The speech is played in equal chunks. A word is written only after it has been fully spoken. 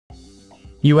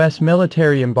U.S.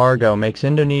 military embargo makes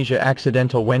Indonesia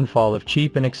accidental windfall of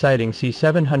cheap and exciting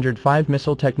C-705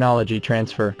 missile technology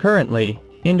transfer. Currently,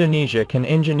 Indonesia can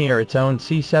engineer its own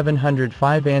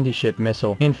C-705 anti-ship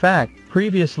missile. In fact,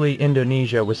 previously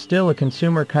Indonesia was still a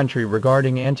consumer country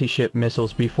regarding anti-ship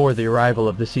missiles before the arrival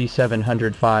of the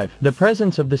C-705. The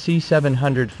presence of the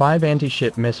C-705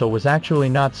 anti-ship missile was actually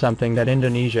not something that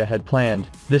Indonesia had planned.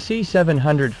 The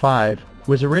C-705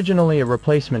 was originally a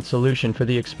replacement solution for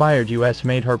the expired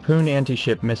US-made Harpoon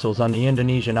anti-ship missiles on the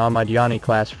Indonesian Ahmad Yani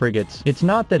class frigates. It's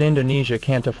not that Indonesia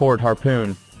can't afford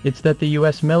Harpoon, it's that the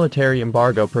US military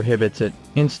embargo prohibits it.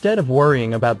 Instead of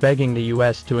worrying about begging the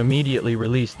US to immediately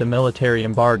release the military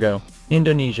embargo,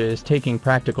 Indonesia is taking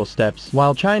practical steps.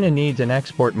 While China needs an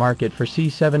export market for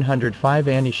C-705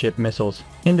 anti-ship missiles,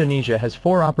 Indonesia has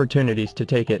 4 opportunities to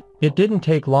take it. It didn't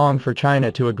take long for China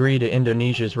to agree to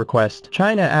Indonesia's request.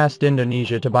 China asked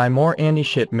Indonesia to buy more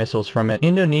anti-ship missiles from it.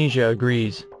 Indonesia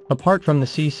agrees. Apart from the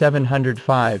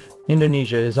C-705,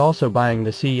 Indonesia is also buying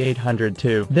the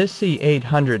C-802. This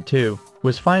C-802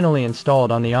 was finally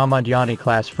installed on the Ahmad Yani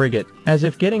class frigate. As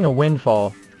if getting a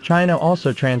windfall, China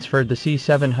also transferred the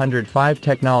C-705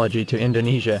 technology to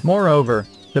Indonesia. Moreover,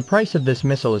 the price of this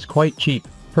missile is quite cheap,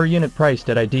 per unit priced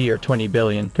at ID or 20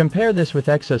 billion. Compare this with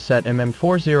Exocet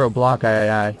MM40 Block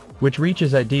III, which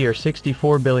reaches ID or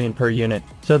 64 billion per unit,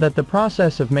 so that the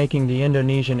process of making the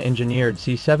Indonesian-engineered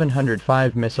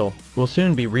C-705 missile will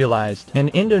soon be realized. An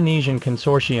Indonesian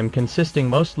consortium consisting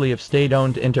mostly of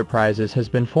state-owned enterprises has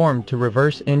been formed to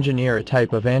reverse engineer a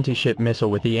type of anti-ship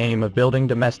missile with the aim of building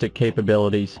domestic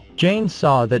capabilities. Janes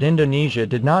saw that Indonesia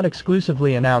did not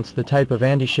exclusively announce the type of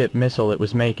anti-ship missile it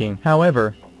was making.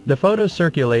 However, the photo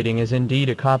circulating is indeed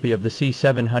a copy of the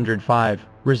C-705,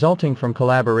 resulting from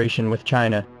collaboration with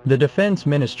China. The Defense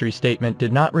Ministry statement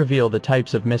did not reveal the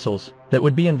types of missiles that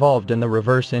would be involved in the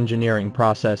reverse engineering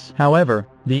process. However,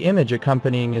 the image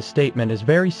accompanying his statement is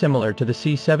very similar to the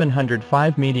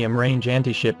C-705 medium-range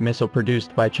anti-ship missile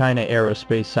produced by China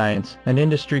Aerospace Science and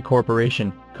Industry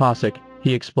Corporation, COSIC,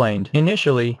 he explained.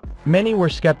 Initially, many were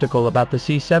skeptical about the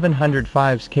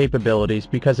C-705's capabilities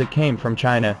because it came from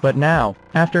China. But now,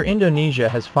 after Indonesia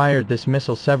has fired this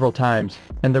missile several times,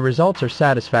 and the results are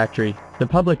satisfactory, the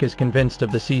public is convinced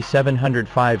of the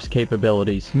C-705's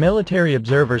capabilities. Military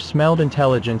observers smelled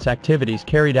intelligence activities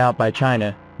carried out by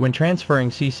China when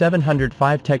transferring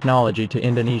C-705 technology to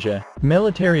Indonesia.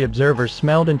 Military observers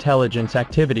smelled intelligence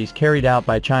activities carried out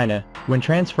by China when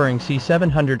transferring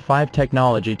C-705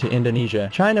 technology to Indonesia.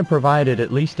 China provided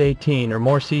at least 18 or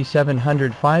more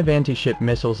C-705 anti-ship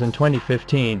missiles in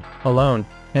 2015 alone,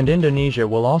 and Indonesia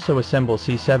will also assemble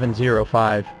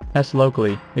C-705s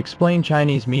locally, explained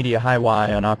Chinese media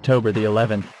Haiyuan on October the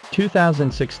 11th,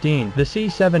 2016. The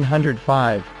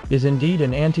C-705 is indeed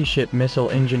an anti-ship missile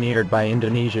engineered by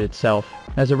Indonesia itself,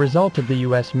 as a result of the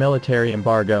US military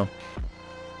embargo.